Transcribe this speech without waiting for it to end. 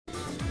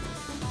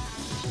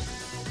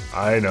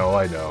I know,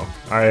 I know.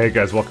 Alright, hey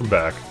guys, welcome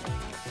back.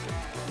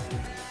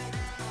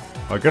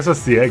 Well, I guess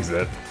that's the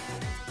exit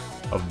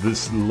of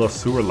this little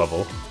sewer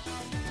level.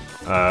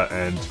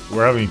 And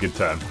we're having a good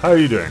time. How are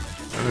you doing?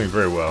 I'm doing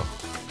very well.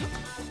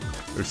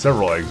 There's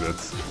several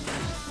exits.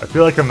 I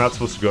feel like I'm not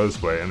supposed to go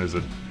this way, and there's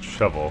a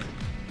shovel.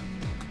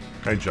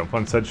 Can I jump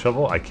on said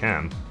shovel? I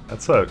can.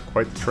 That's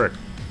quite the trick.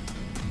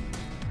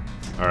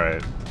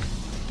 Alright.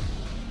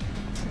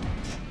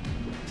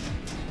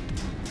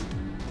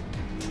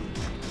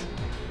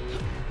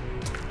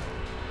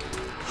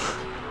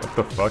 What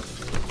the fuck?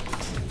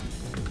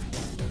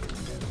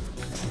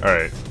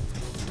 Alright.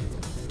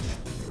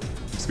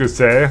 Just gonna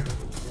say,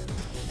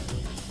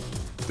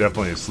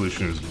 definitely a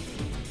solution is...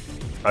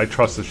 I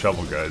trust the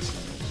shovel, guys.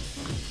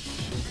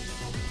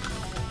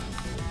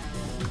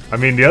 I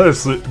mean, the other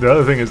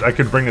thing is I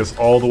could bring this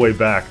all the way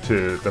back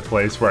to the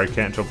place where I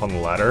can't jump on the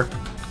ladder.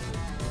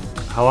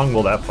 How long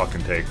will that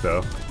fucking take,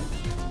 though?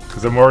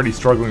 Because I'm already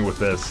struggling with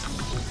this.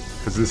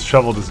 Because this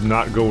shovel does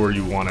not go where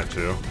you want it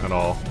to at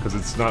all. Because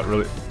it's not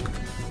really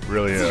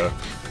a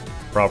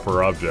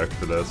proper object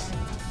for this.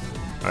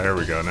 Oh, here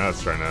we go. Now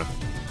it's trying to...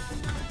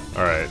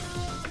 Alright.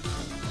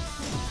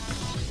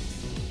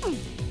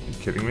 You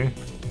kidding me?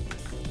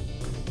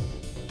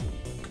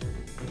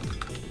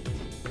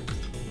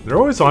 They're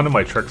always onto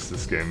my tricks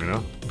this game, you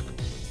know?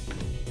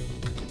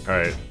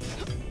 Alright.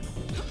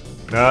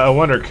 Now, I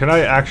wonder, can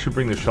I actually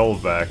bring the shovel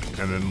back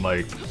and then,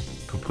 like,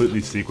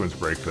 completely sequence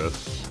break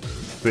this?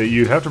 But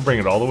you'd have to bring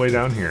it all the way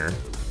down here.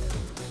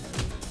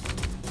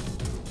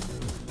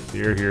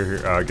 Here, here,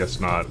 here. Oh, I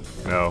guess not.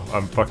 No,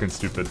 I'm fucking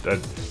stupid. I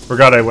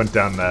forgot I went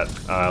down that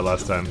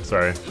last time.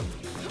 Sorry.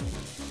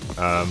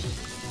 Well,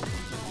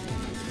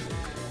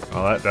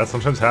 that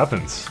sometimes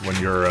happens when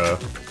you're an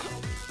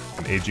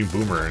aging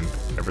boomer and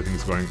you're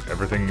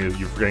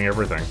forgetting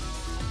everything.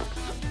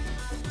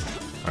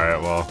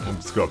 Alright, well,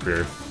 let's go up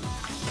here.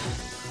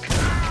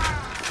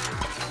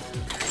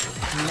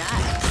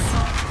 Nice.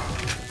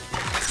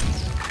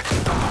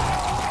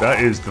 That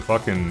is the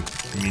fucking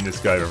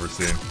meanest guy I've ever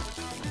seen.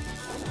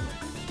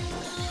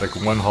 Like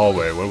one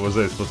hallway. What was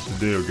I supposed to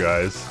do,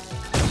 guys?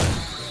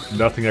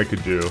 Nothing I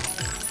could do.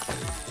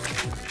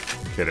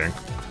 I'm kidding.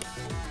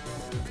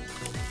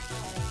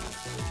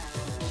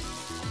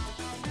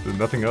 There's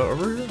nothing out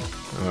over here?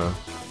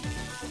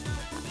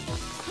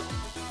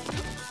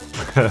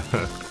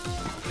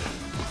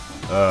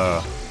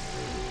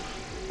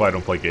 Why I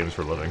don't play games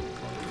for a living.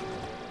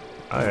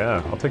 Oh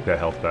yeah, I'll take that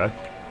health back.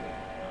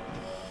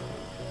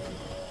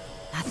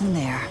 Nothing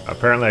there.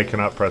 Apparently I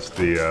cannot press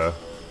the,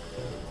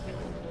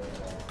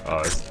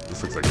 oh,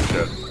 this looks like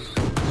shit.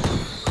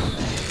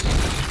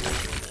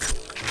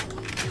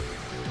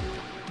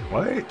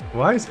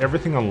 Why is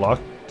everything on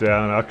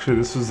lockdown? Actually,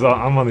 this is,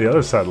 I'm on the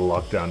other side of the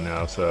lockdown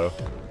now, so...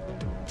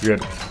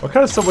 Good. What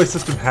kind of subway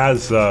system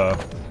has a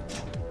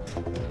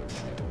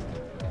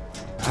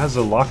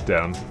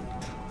lockdown?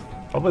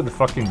 Probably the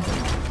fucking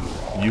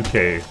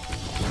UK.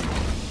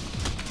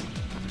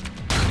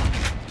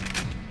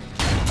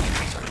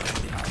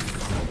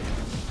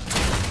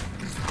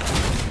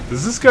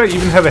 Does this guy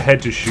even have a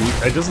head to shoot?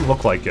 It doesn't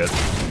look like it.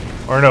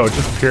 Or no, it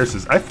just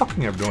pierces. I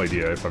fucking have no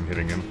idea if I'm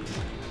hitting him.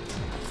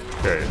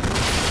 Okay.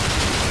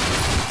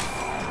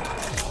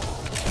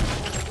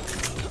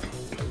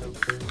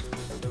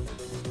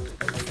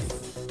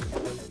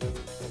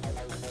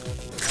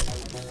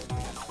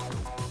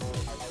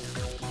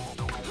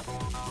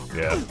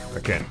 Yeah, I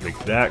can't make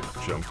that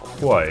jump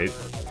quite.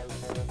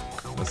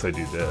 Unless I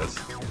do this.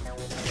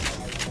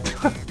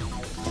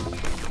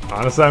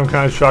 Honestly, I'm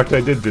kind of shocked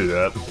I did do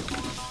that.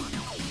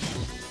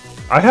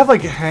 I have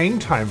like hang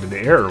time in the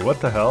air,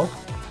 what the hell?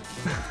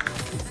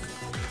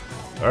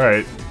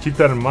 Alright, keep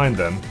that in mind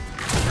then.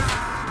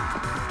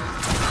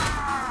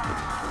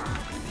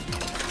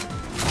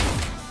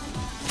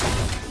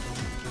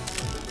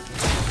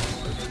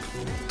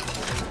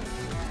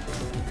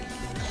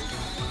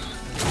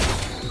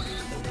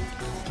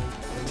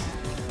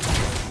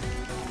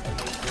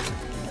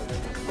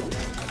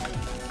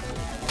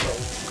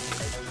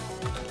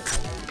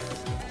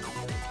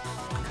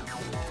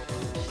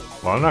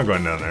 Well, I'm not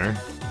going down there.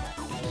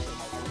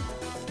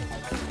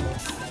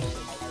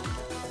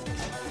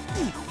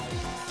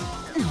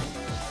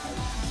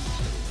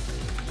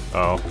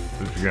 Oh,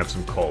 we can have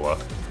some cola.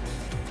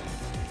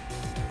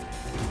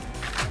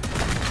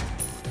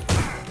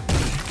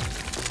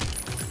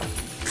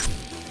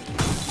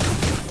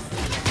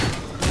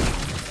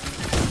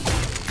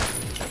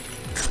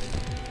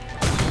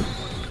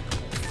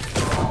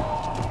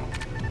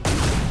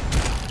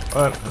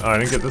 What? Oh, I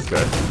didn't get this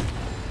guy.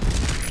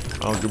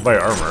 Oh, goodbye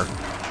armor.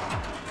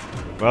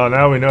 Well,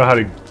 now we know how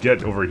to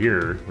get over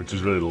here, which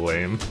is really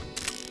lame.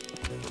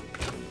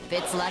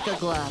 Fits like a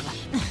glove.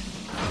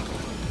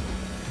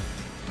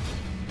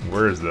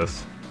 Where is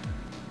this?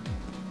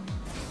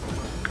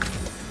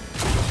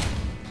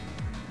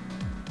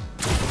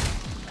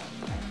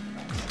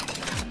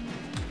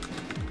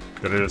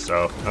 Did I just,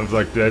 oh, I was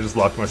like, did I just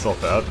lock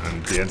myself out?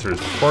 And the answer is,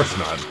 of course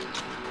not.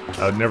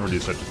 I would never do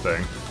such a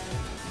thing.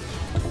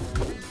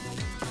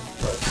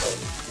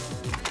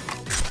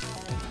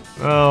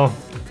 Well, I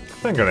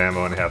think I got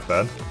ammo and half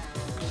that.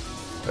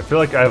 I feel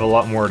like I have a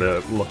lot more to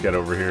look at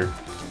over here.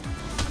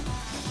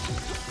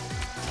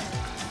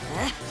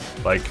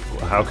 Like,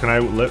 how can I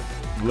lift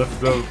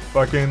the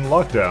fucking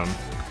lockdown?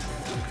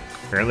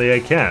 Apparently I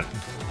can't.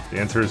 The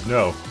answer is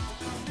no.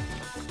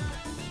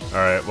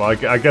 Alright, well,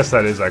 I guess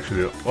that is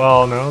actually...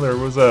 Well, no, there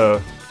was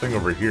a thing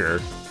over here.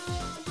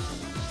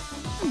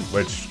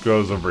 Which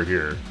goes over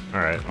here.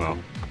 Alright, well.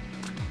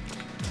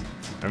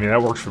 I mean,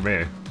 that works for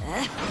me.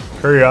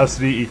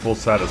 Curiosity equals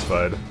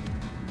satisfied.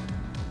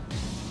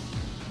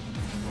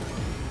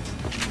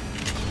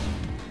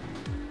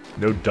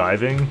 No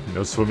diving,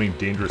 no swimming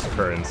dangerous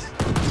currents.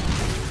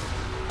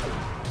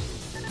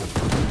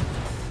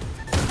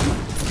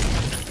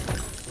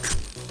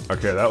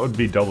 Okay, that would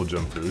be double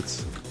jump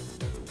boots.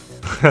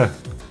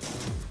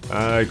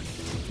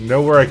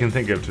 Nowhere I can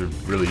think of to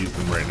really use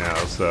them right now,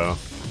 so...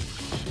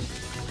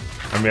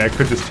 I mean, I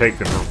could just take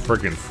them for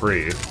friggin'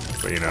 free,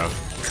 but you know... I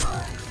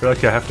feel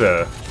like I have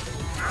to...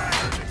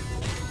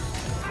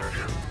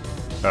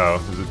 Oh,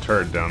 there's a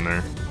turret down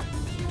there.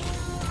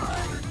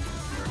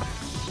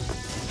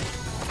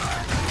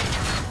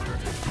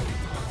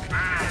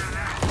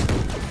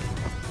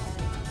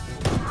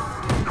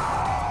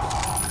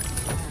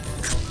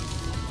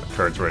 The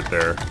turret's right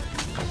there.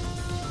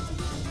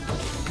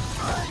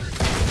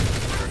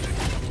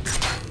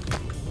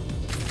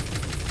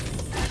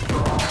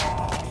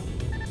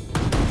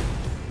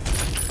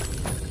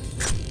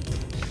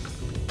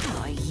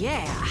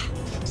 Yeah.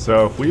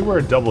 So if we were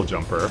a double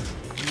jumper,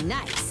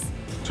 Nice.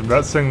 which I'm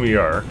not saying we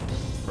are,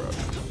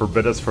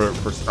 forbid us for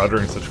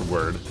uttering such a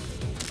word.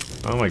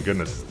 Oh my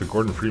goodness, it's the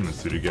Gordon Freeman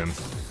suit again.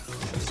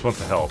 I just want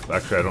the health.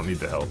 Actually, I don't need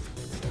the health.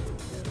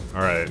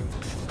 Alright.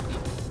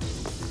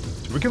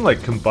 So we can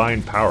like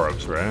combine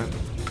power-ups, right?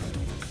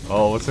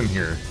 Oh, what's in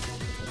here?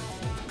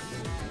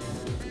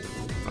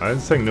 I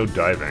was saying no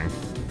diving.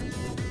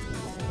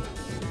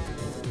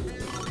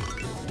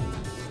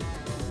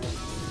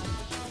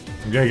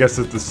 I'm gonna guess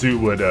that the suit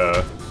would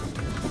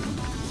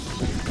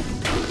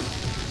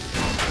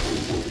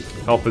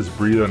help us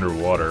breathe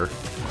underwater.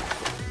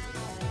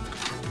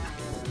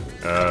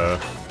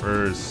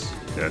 Where's...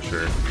 Yeah,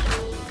 sure.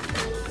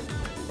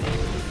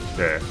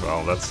 Okay,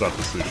 well, that's not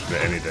the solution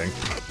to anything.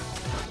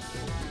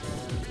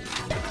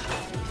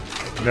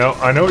 Now,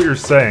 I know what you're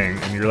saying,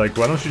 and you're like,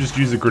 why don't you just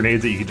use the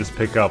grenades that you can just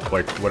pick up?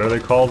 Like, what are they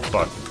called?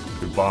 Fuck.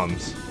 The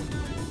bombs.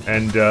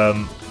 And, I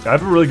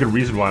have a really good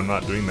reason why I'm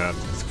not doing that.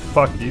 It's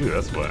fuck you,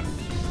 that's why.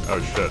 Oh,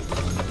 shit.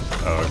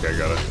 Oh, okay,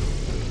 got it.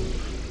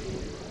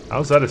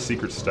 How's that a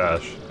secret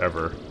stash,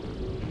 ever?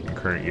 In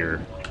current year.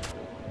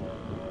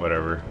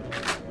 Whatever.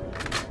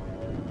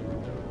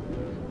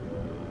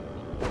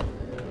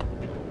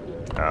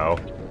 Ow.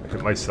 I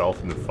hit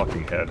myself in the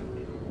fucking head.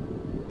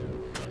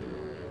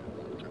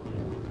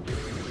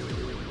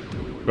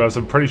 But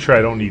I'm pretty sure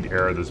I don't need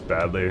air this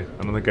badly.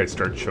 I don't think I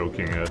start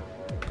choking it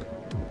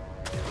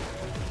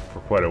for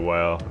quite a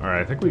while.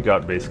 Alright, I think we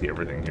got basically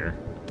everything here.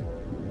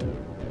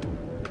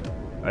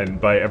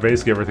 And by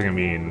basically everything I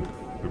mean,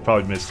 we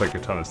probably missed like a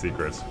ton of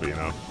secrets, but you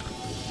know.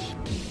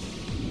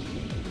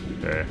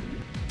 Okay.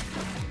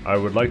 I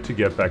would like to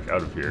get back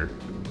out of here.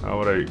 How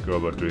would I go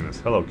about doing this?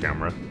 Hello,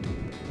 camera.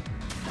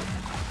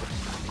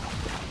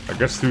 I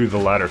guess through the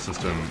ladder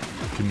system,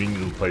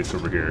 conveniently placed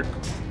over here.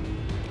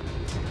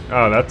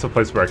 Oh, that's a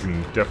place where I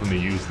can definitely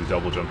use the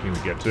double jumping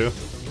to get to.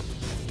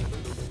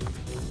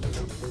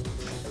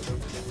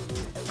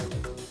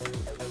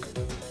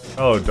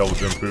 Hello, double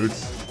jump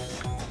boots.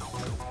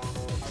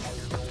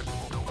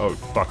 Oh,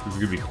 fuck, this is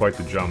gonna be quite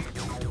the jump.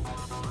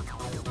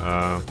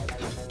 Ow.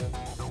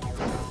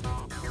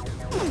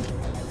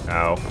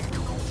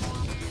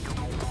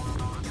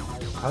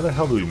 How the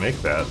hell do we make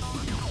that?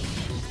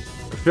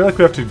 I feel like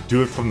we have to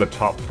do it from the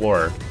top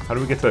floor. How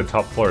do we get to the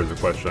top floor is the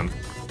question.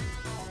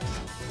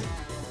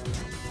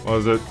 What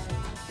was it?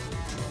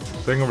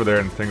 Thing over there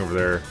and thing over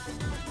there.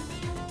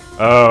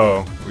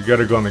 Oh, we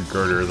gotta go on the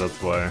girder, that's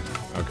why.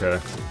 Okay.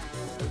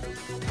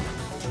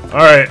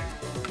 Alright.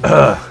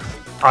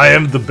 I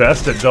am the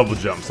best at double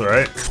jumps,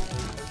 alright?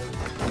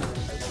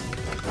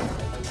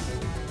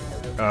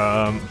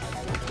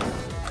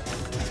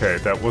 Okay,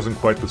 that wasn't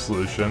quite the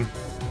solution.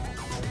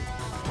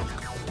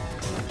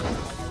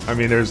 I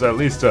mean, there's at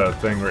least a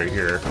thing right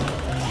here.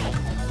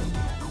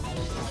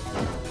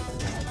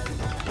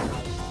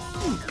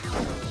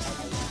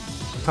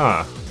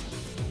 Huh.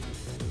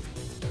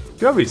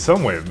 Gotta be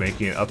some way of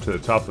making it up to the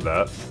top of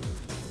that.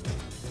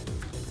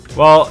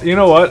 Well, you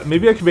know what?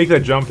 Maybe I can make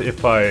that jump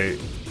if I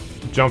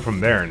jump from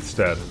there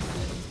instead.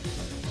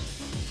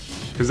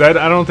 Because I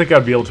don't think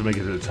I'd be able to make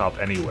it to the top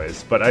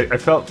anyways. But I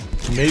felt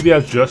maybe I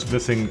was just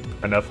missing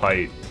enough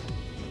height.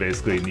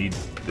 Basically need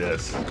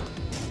this.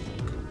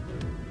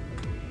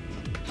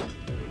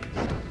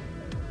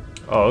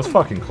 Oh, it was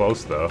fucking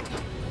close though.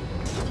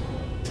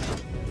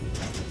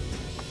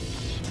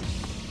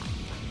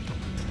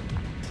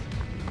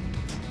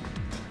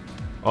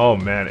 Oh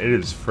man, it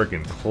is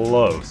freaking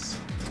close.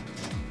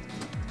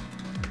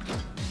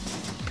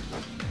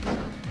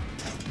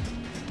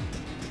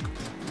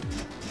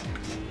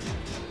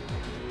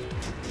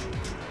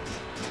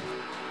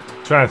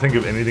 trying to think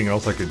of anything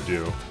else I could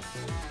do.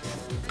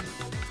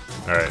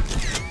 Alright.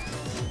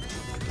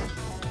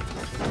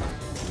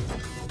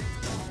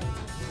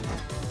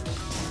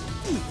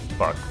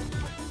 Fuck.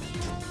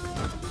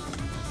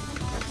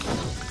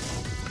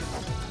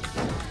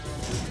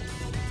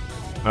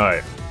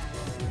 Alright.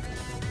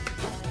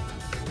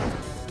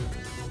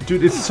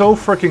 Dude, it's so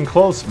freaking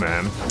close,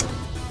 man.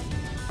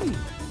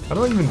 I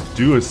don't even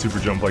do a super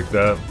jump like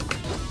that.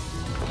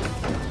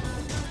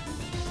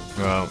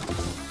 Well.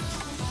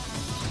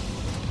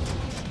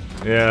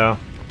 Yeah.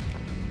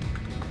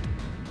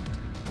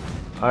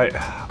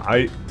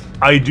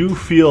 I do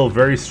feel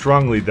very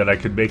strongly that I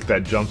could make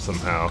that jump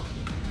somehow.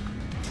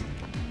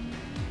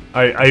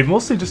 I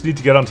mostly just need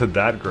to get onto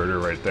that girder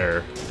right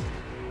there.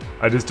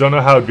 I just don't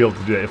know how I'd be able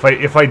to do it.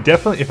 If I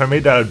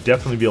made that, I'd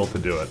definitely be able to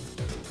do it.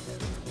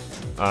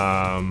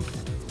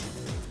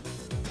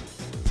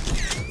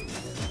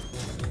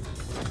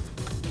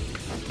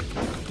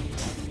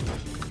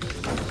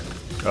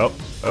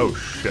 Oh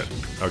shit.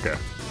 Okay.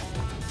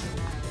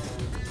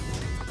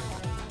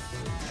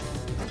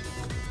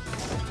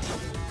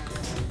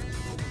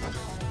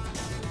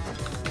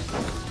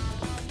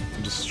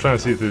 I'm just trying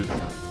to see if there's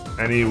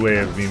any way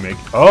of me making.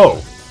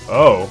 Oh,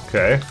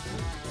 okay.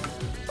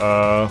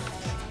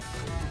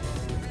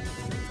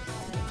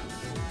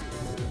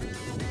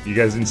 You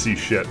guys didn't see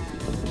shit.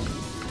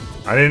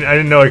 I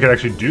didn't know I could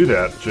actually do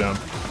that jump.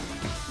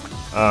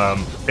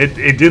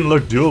 It didn't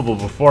look doable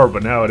before,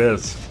 but now it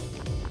is.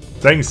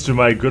 Thanks to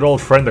my good old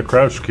friend the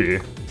crouch key.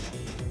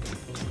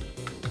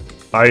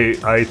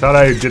 I thought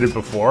I did it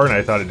before and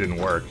I thought it didn't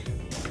work.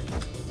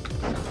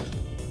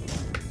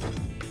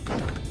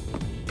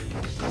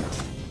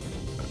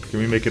 Can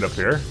we make it up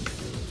here?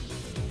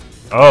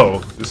 Oh,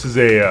 this is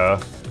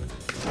a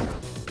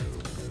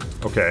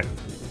okay.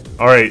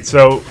 Alright,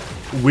 so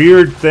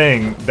weird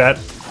thing, that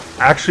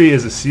actually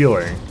is a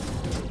ceiling.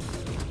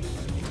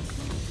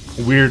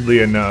 Weirdly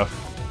enough.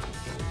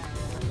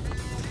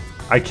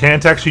 I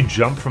can't actually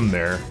jump from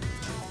there.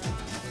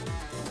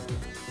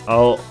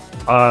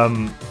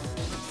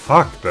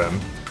 Fuck then.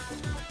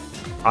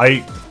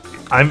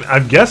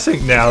 I'm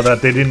guessing now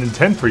that they didn't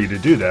intend for you to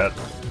do that.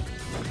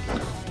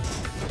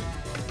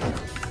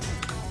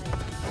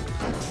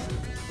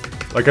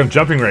 Like I'm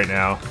jumping right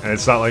now, and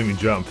it's not letting me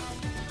jump.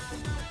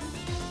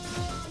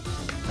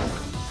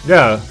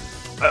 Yeah,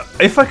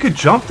 if I could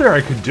jump there,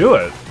 I could do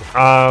it.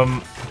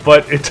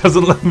 But it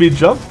doesn't let me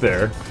jump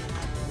there.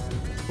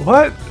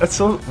 What? That's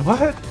so...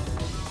 what?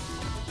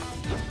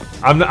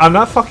 I'm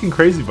not fucking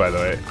crazy, by the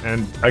way.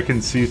 And I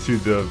can see through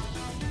the...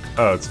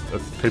 oh, it's a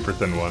paper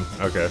thin one.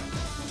 Okay.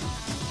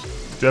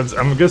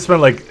 I'm gonna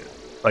spend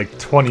like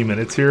 20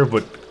 minutes here,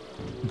 but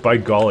by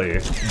golly,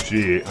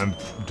 gee, I'm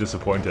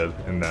disappointed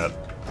in that.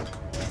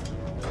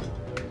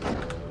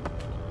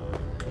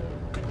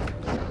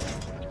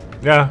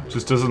 Yeah,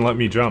 just doesn't let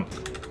me jump.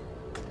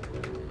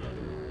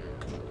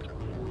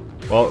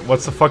 Well,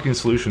 what's the fucking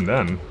solution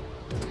then?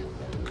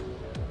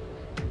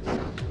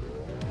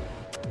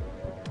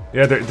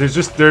 Yeah,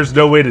 there's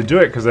no way to do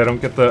it because I don't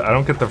get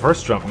the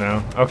first jump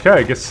now. Okay,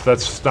 I guess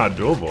that's just not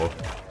doable.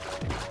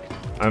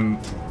 I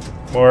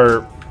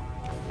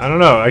don't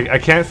know. I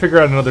can't figure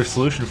out another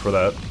solution for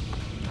that.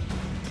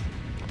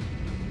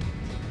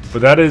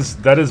 But that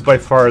is by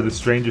far the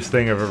strangest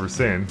thing I've ever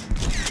seen.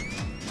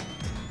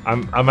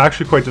 I'm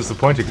actually quite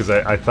disappointed because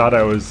I thought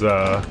I was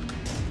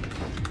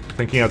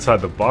thinking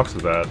outside the box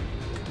with that.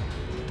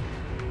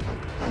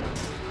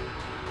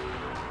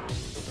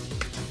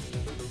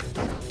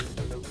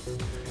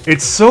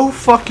 It's so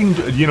fucking...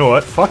 you know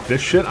what? Fuck this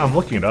shit. I'm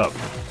looking it up.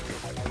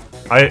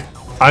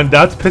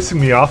 That's pissing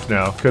me off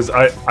now, because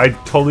I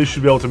totally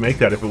should be able to make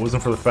that if it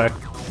wasn't for the fact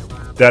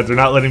that they're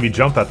not letting me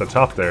jump at the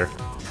top there.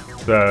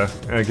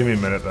 Give me a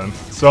minute then.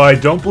 So I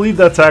don't believe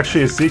that's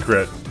actually a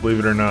secret, believe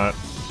it or not.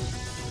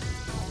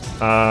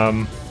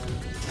 I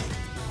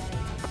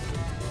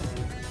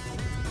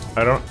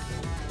don't...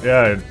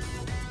 yeah,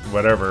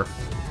 whatever.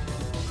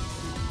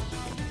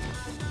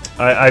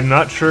 I'm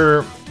not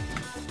sure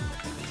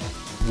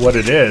what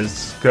it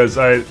is, because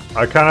I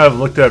kind of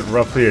looked at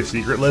roughly a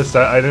secret list.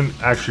 I didn't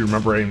actually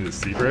remember any of the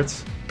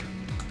secrets.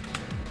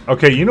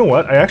 Okay, you know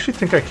what? I actually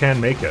think I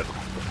can make it.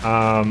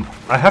 I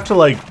have to,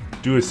 like,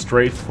 do a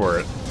strafe for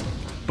it.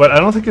 But I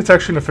don't think it's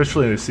actually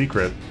officially a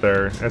secret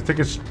there. I think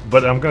it's...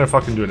 but I'm gonna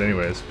fucking do it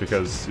anyways,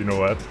 because, you know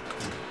what?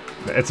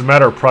 It's a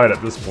matter of pride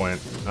at this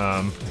point.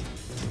 I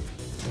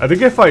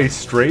think if I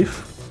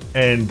strafe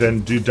and then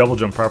do double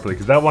jump properly,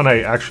 because that one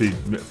I actually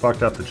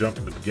fucked up the jump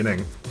at the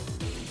beginning.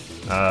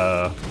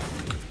 I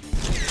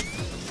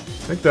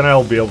think then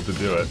I'll be able to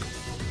do it.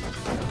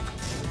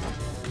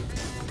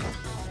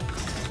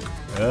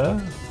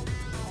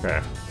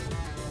 Okay.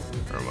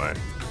 Where am I?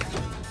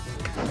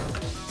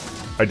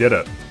 I did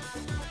it.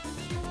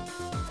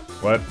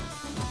 What?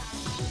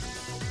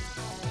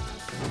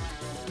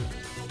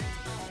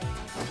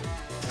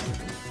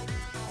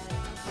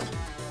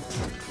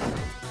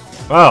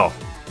 Wow.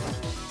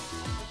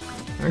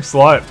 Thanks a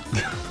lot.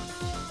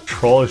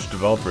 Trollish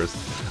developers.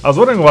 I was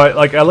wondering why,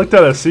 like, I looked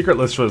at a secret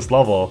list for this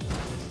level,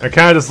 I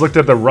kind of just looked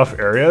at the rough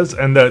areas,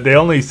 and they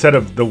only said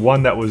of the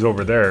one that was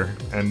over there,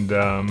 and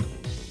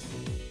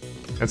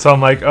so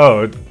I'm like,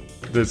 oh,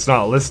 it's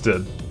not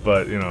listed,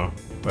 but you know,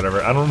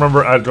 whatever. I don't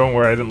remember. Don't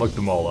worry, I didn't look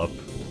them all up.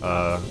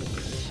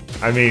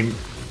 I mean,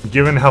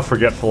 given how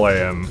forgetful I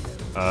am,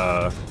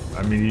 I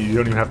mean, you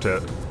don't even have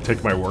to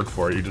take my word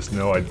for it. You just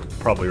know I'd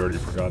probably already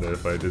forgot it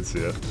if I did see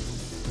it.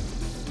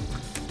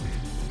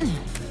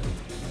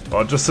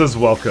 Well, it just says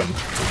welcome.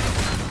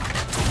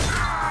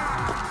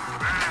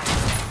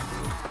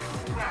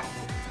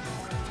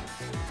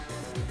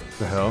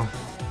 The hell?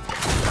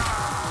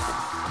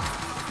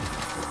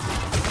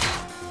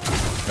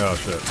 Oh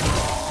shit.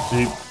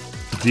 He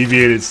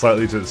deviated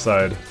slightly to the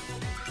side.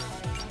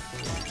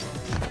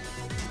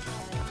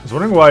 I was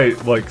wondering why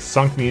it, like,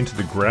 sunk me into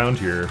the ground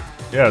here.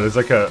 Yeah, there's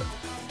like a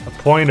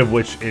point of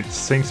which it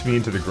sinks me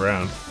into the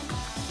ground.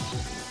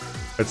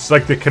 It's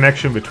like the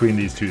connection between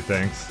these two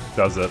things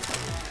does it.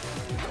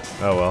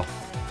 Oh well.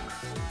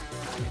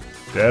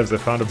 Devs, I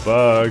found a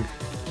bug.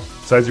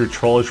 Besides your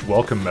trollish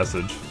welcome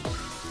message.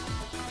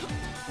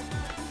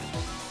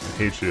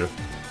 I hate you.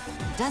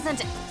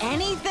 Doesn't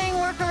anything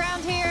work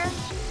around here?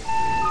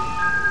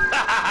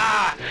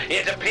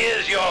 It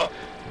appears you're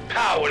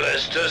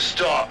powerless to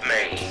stop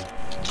me.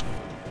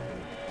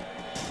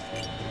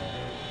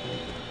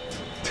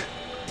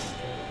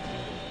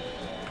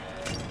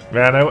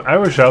 Man, I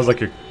wish I was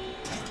like a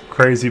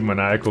crazy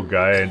maniacal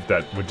guy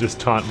that would just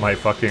taunt my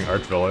fucking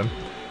arch villain.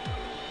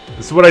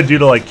 This is what I do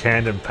to like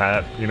Canned and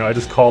Pat. You know, I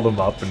just call them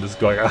up and just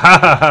go like, ha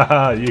ha ha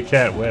ha, you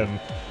can't win.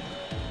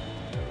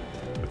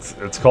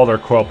 It's called our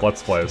co-op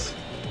Let's Plays.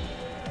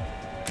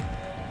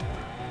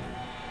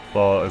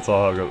 Well, it's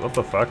all how it goes. What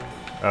the fuck?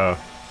 Oh. Well,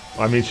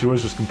 I mean, she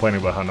was just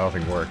complaining about how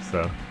nothing works,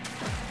 so.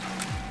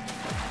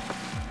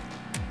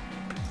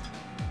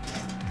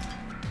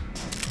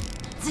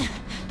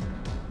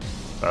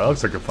 That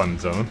looks like a fun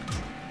zone.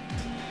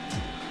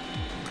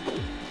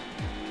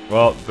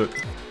 Well, the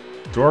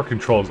door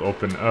control is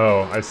open.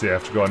 Oh, I see. I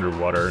have to go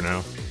underwater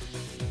now.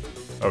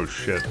 Oh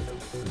shit.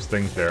 There's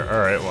things there.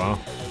 Alright, well.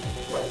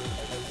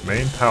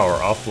 Main power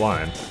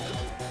offline.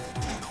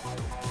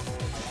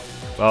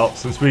 Well,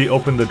 since we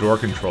opened the door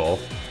control,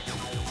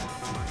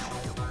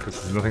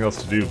 because there's nothing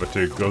else to do but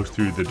to go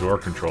through the door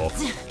control.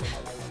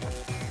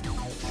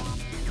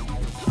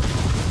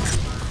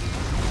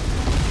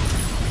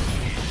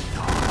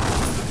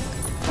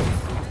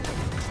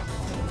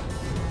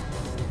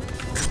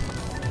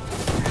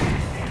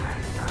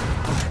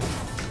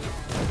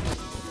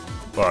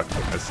 Fuck,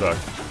 I suck.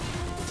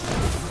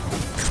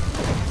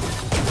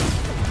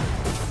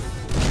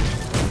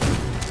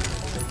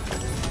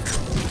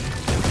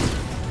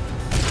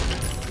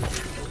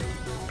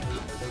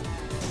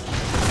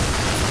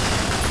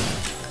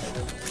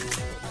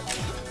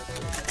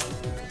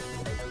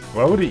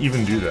 Why would he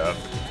even do that?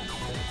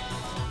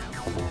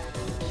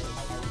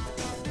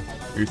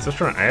 You're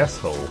such an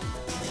asshole.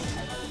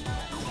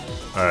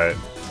 Alright.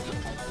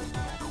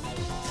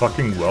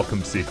 Fucking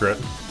welcome secret.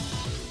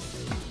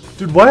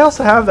 Dude, why else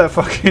have that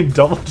fucking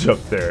double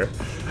jump there?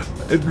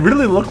 It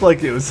really looked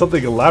like it was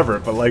something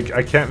elaborate, but like,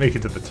 I can't make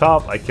it to the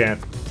top, I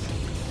can't...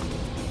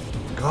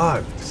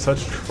 God,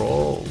 such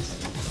trolls.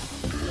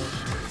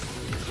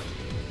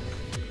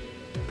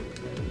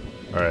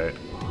 Alright.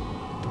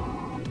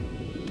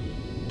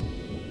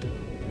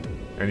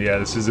 And yeah,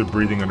 this is a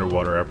breathing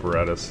underwater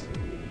apparatus.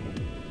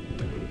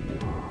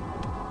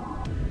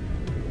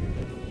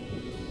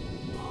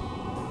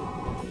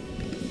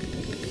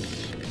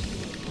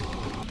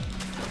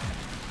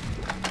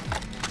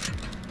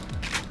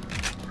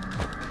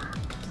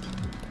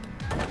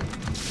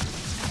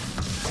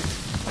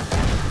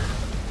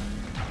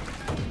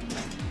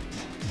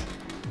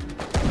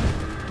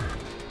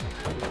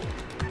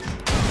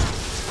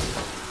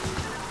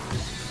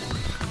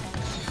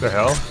 The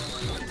hell?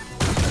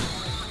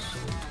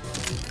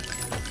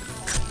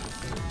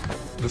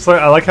 It's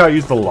like, I like how I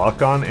used the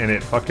lock on and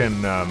it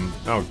fucking,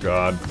 oh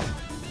god.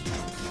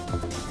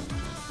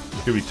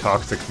 It's gonna be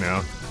toxic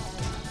now.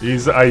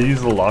 I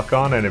use the lock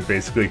on and it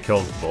basically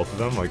kills both of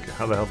them? Like,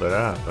 how the hell did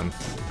that happen?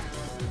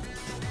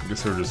 I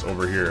guess they're just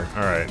over here.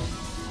 Alright.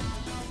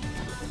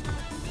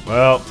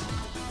 Well,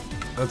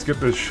 let's get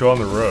this show on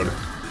the road.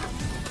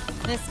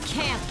 This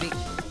can't be.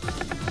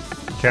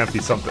 Can't be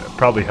something,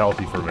 probably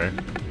healthy for me.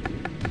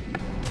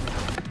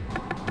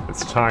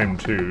 It's time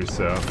too,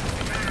 so.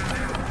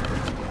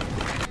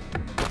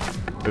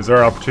 There's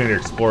our opportunity to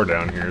explore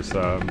down here, so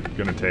I'm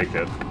gonna take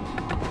it.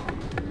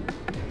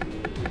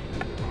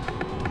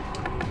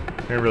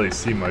 Can't really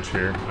see much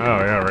here. Oh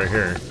yeah, right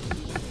here.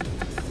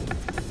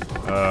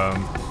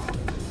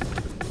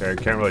 Okay, I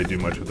can't really do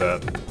much with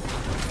that.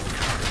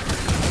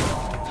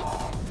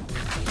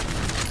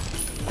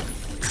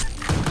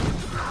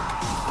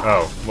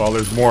 Oh, well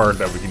there's more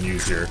that we can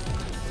use here.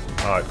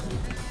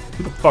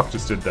 Who the fuck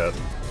just did that?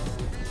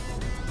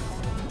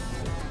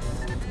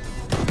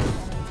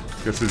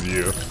 Guess it's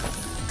you.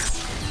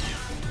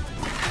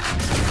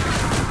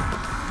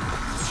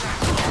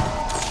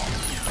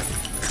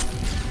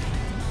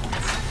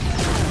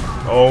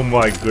 Oh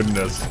my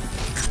goodness.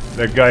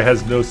 That guy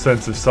has no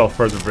sense of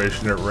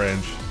self-preservation at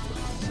range.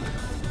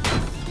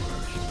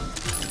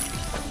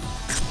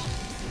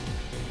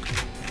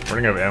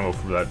 Running out of ammo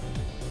for that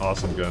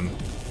awesome gun.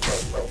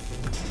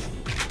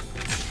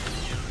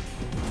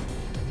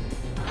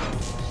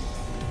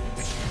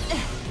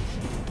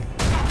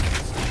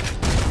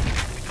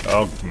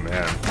 Oh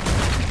man.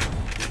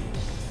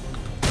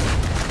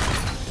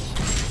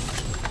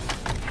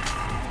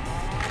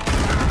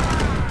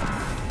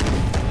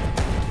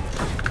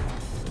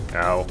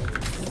 Ow.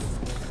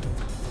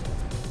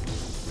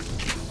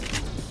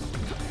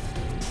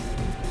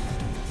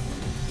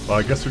 Well,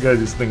 I guess we gotta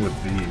do this thing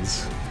with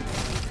these.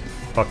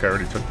 Fuck, I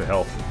already took the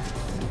health.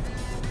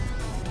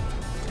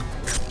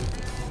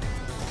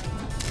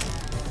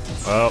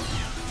 Oh.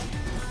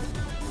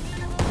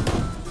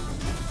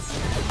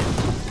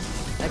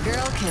 A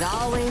girl could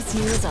always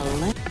use a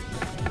lift.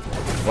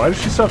 Why does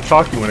she stop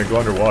talking when I go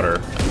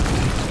underwater?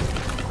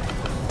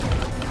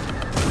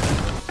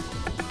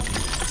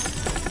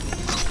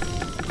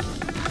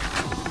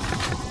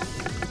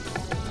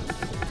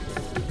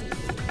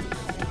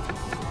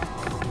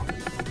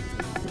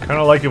 I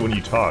kinda like it when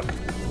you talk.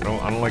 I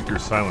don't like your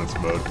silence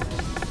mode.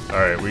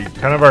 Alright, we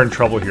kind of are in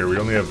trouble here. We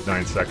only have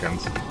 9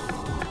 seconds.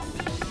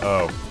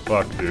 Oh,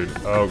 fuck, dude.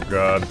 Oh,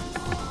 God.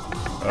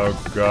 Oh,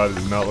 God,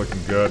 it's not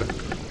looking good. I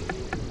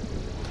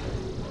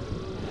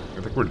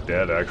think we're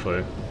dead,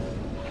 actually.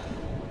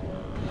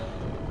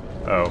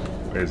 Oh,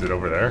 wait, is it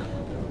over there?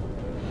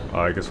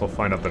 I guess we'll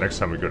find out the next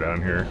time we go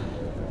down here.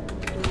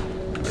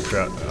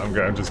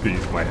 I'm just gonna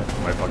use my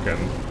fucking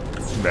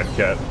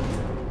medkit.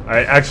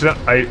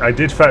 I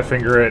did fat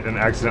finger it and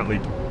accidentally.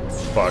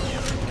 Fuck.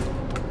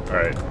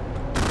 Alright.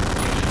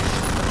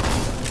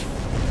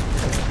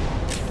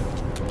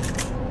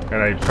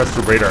 And I pressed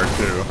the radar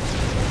too.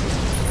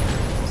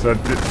 So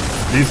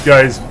these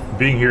guys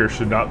being here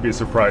should not be a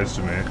surprise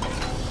to me.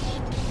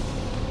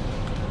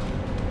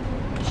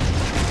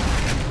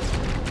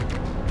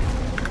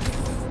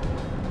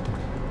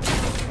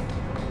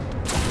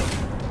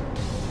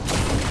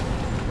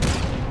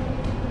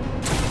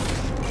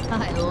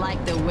 I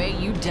like the way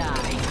you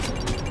die.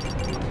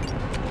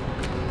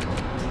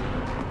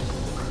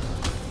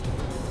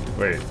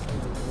 Wait.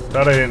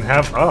 Thought I didn't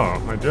have...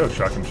 Oh, I do have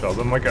shotgun shells.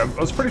 I'm like, I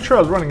was pretty sure I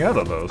was running out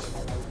of those.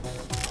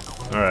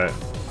 Alright.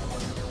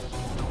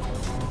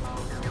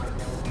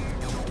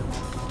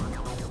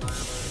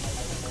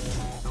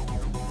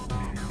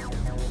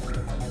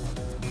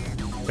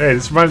 Hey,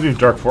 this reminds me of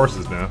Dark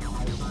Forces now.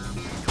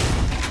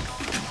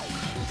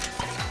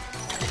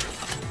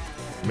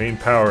 Main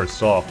power is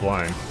still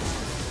offline.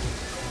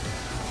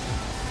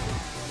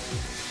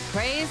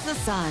 Praise the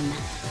sun.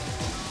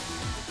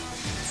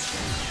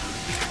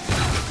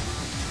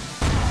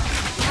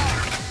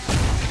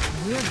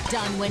 We're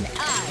done when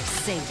I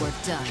say we're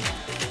done.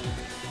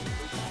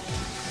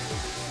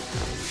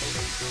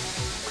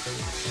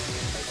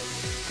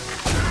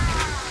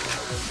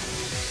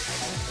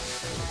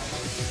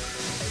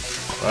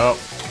 Well.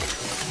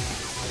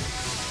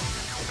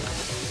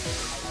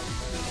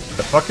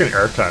 The fucking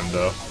airtime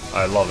though.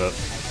 I love it.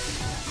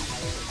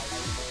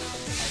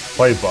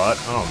 Play bot.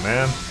 Oh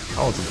man. I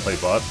want some play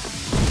bot.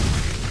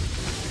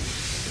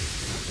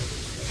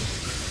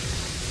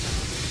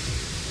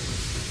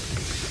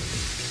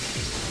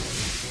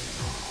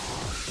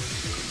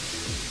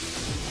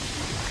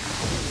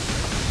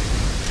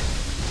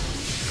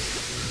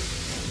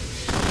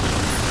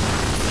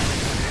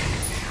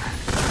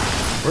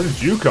 Where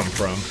did you come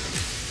from?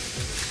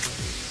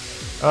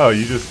 Oh,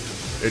 it just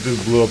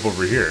blew up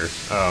over here.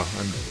 Oh,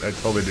 I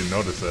totally didn't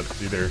notice it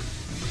either.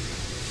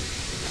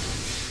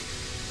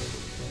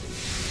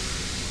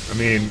 I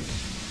mean,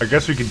 I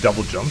guess we could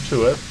double jump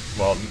to it.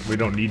 Well, we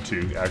don't need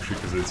to, actually,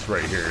 because it's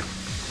right here.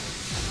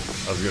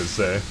 I was gonna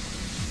say.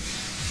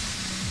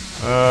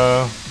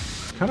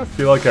 Kind of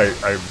feel like I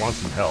want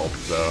some help,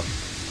 though. I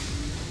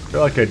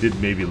feel like I did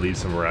maybe leave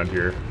some around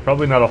here.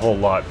 Probably not a whole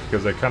lot,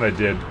 because I kind of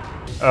did...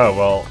 Oh,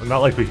 well, not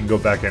like we can go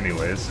back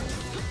anyways.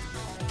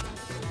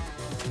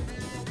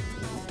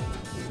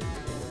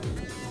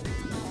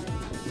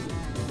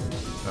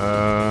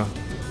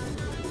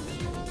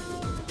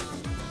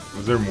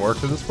 Was there more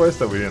to this place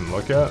that we didn't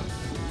look at?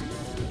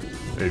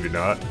 Maybe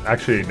not.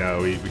 Actually, no,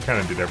 we kind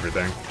of did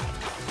everything.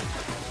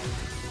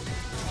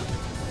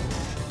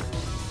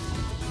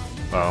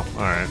 Well,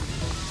 alright.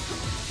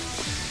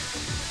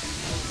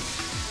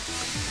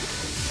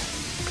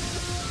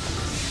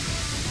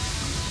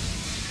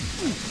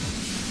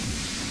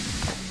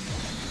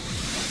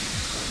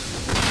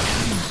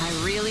 I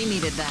really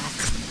needed that.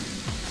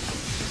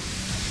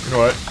 You know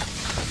what?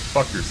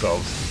 Fuck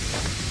yourselves.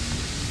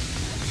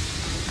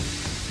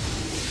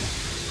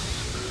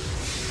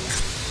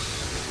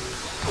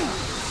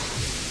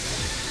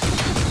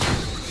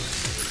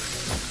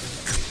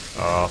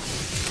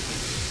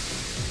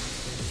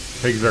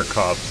 Pigs are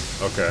cops.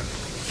 Okay.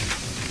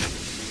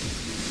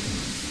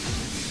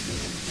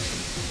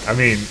 I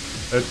mean,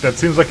 that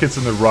seems like it's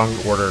in the wrong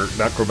order,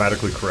 not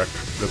grammatically correct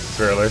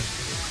necessarily.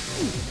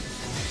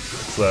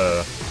 It's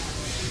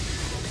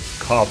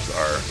cops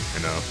are, you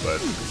know, but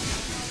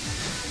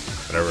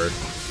Whatever.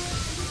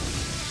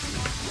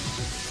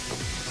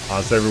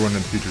 Honestly, everyone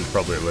in the future is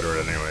probably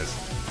illiterate anyways.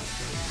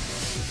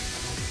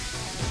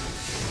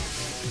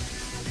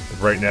 If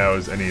right now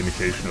is any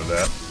indication of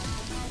that.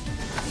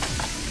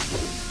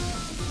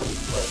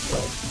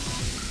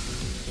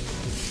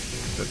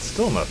 That's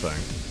still nothing.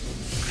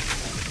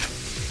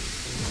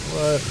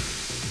 What?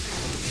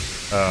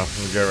 Oh,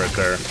 we go right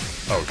there.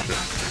 Oh shit.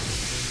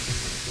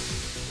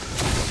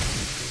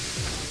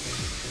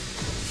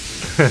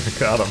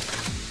 Got him.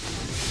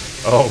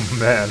 Oh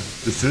man,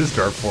 this is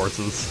Dark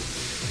Forces.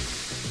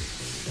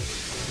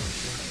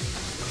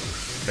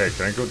 Hey,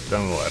 can I go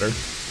down the ladder?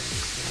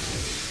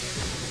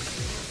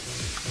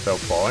 Without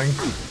falling?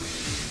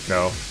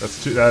 No,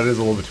 that's too. That is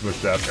a little bit too much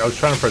to ask. I was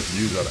trying to press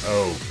use on.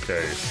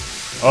 Okay.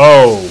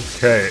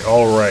 Okay.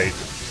 All right.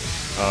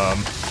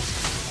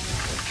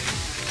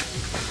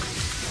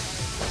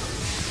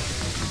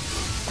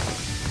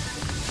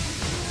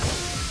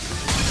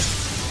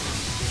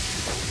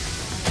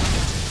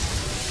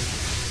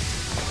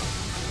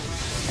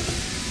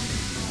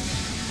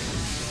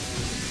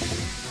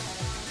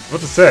 What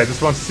to say? I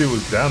just wanted to see what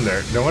was down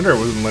there. No wonder it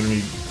wasn't letting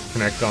me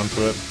connect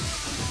onto it.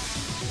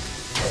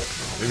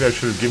 Maybe I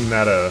should have given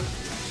that an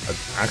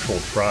actual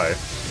try. I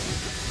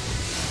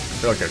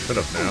feel like I should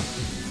have now.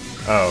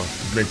 Oh,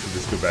 it makes me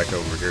just go back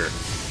over here.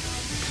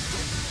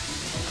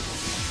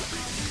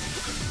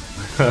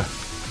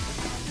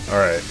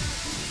 Alright.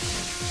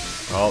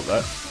 Well,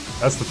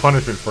 that's the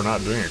punishment for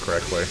not doing it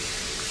correctly.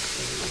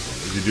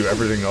 Is you do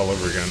everything all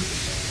over again.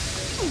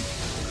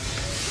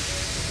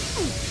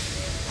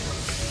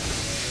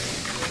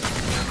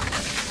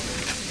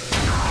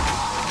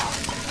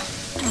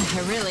 I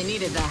really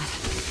needed that.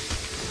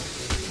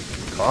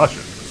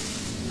 Caution.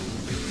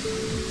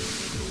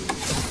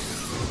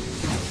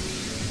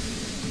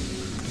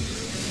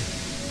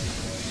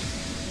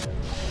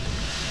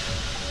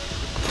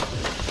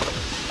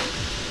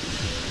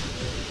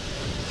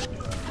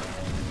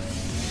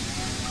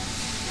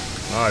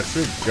 Oh, I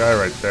see a guy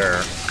right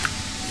there.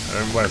 I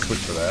didn't want to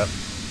switch to that.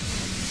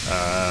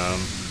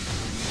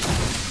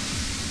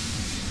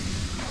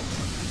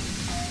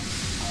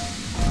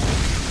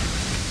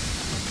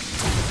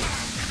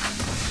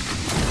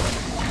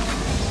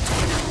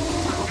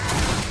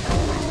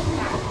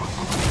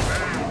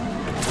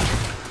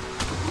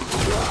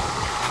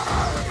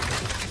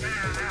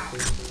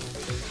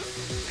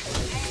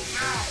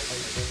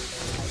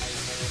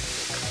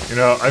 You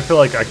know, I feel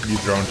like I could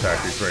use drone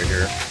tactics right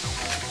here.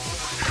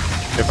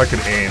 If I could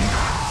aim.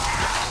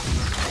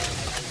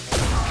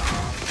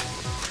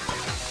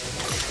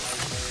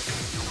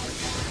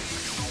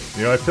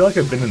 You know, I feel like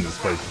I've been in this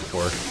place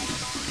before.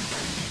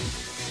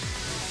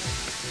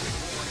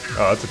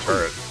 Oh, that's a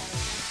turret.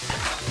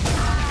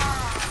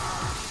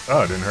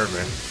 Oh, it didn't hurt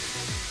me.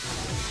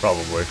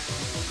 Probably.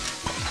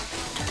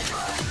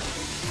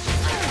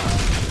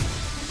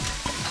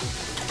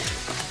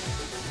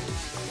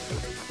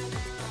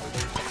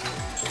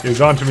 He was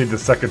on to me the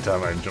second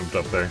time I jumped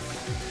up there.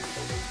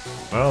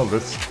 Well,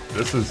 this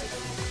is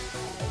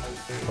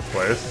a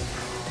place.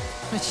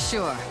 But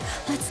sure,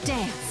 let's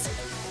dance.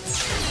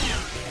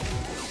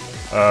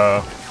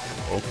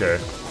 Okay.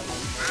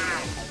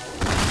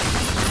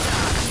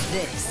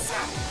 This.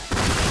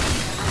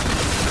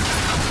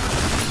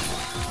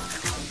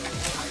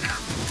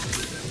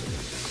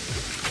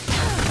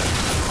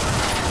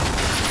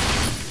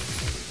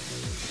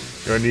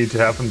 Do I need to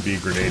happen to be a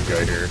grenade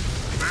guy here?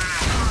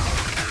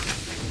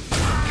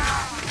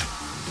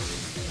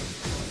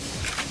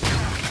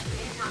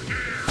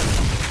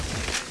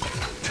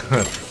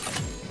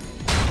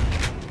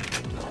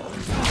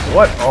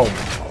 What? Oh,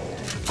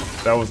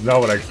 that was not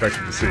what I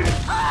expected to see.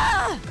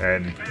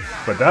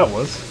 But that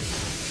was.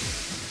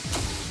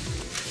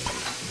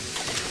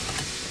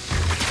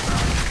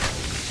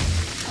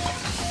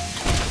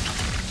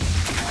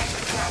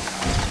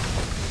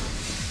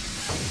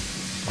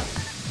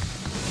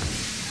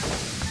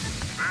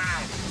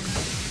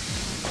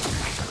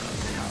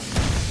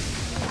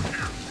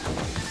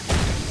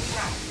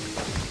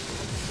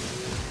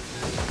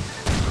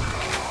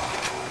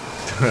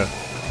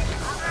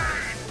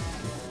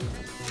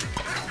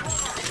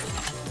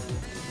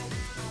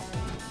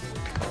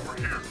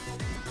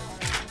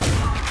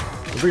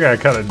 I think I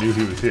kind of knew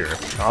he was here.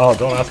 Oh,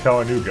 don't ask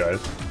how I knew,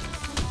 guys.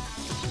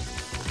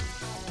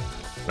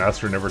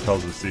 Master never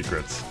tells his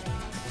secrets.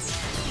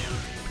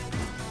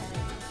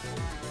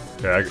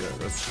 Yeah,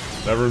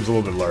 that room's a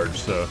little bit large,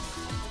 so...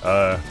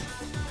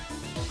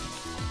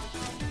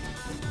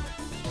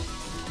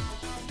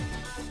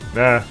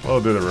 Nah,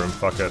 we'll do the room,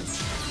 fuck it.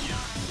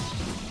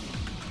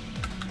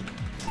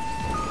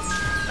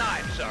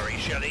 I'm sorry,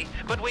 Shelley,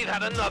 but we've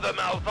had another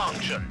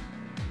malfunction.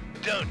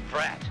 Don't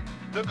fret.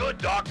 The good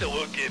doctor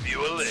will give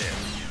you a lift.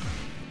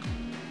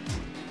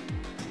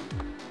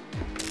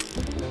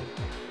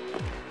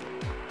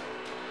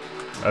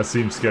 That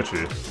seems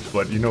sketchy,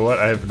 but you know what?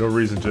 I have no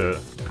reason to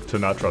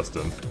not trust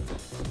him.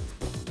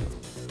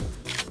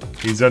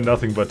 He's done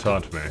nothing but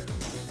taunt me.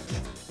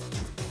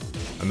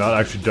 I've not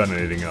actually done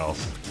anything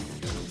else.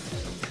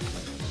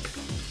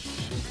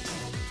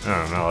 I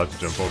don't know, I'll have to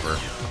jump over.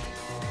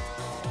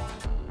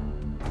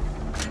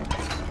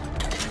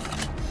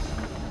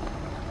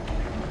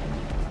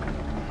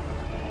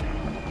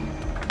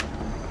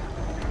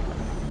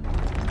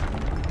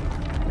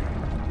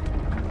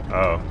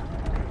 Oh.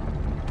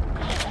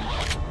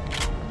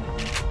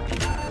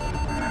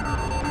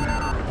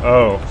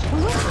 Oh.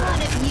 Which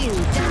one of you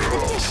does the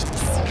dishes?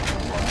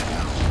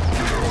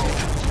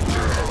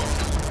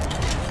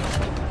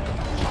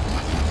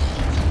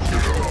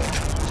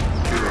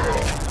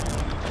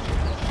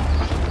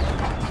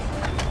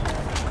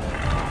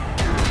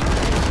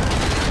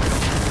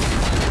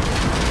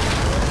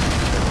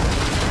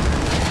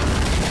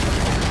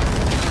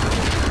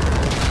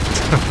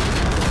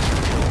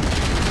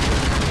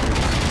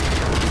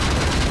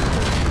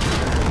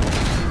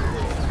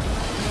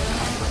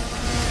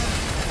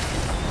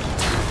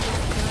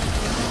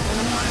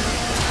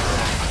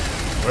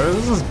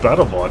 This is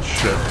Battlebot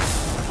shit.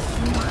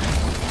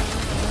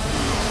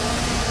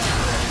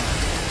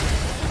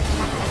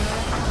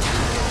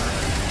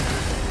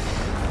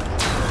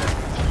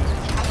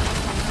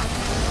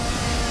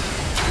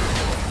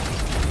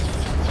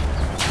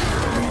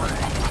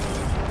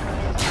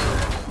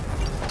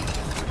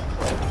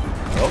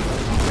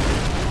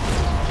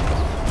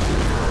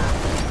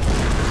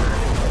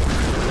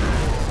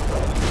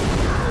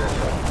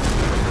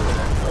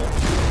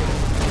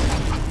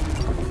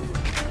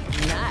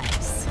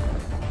 Nice.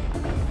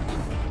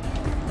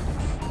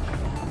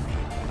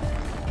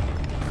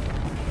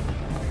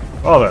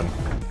 Well then.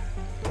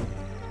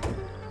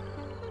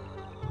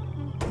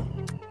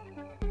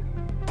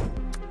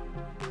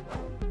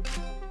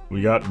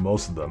 We got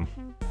most of them.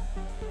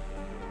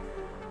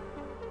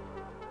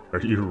 Are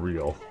you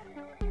real?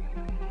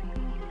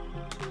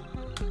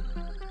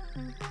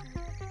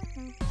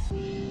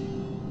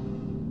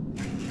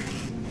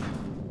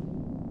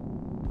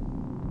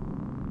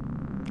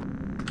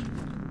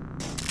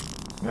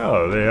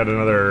 Oh, they had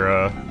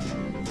another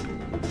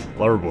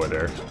lover boy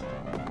there.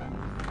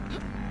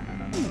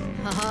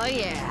 Oh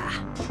yeah.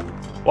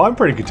 Well, I'm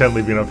pretty content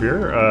leaving up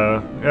here.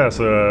 Yeah,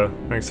 so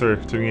thanks for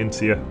tuning in.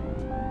 See ya.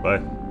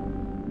 Bye.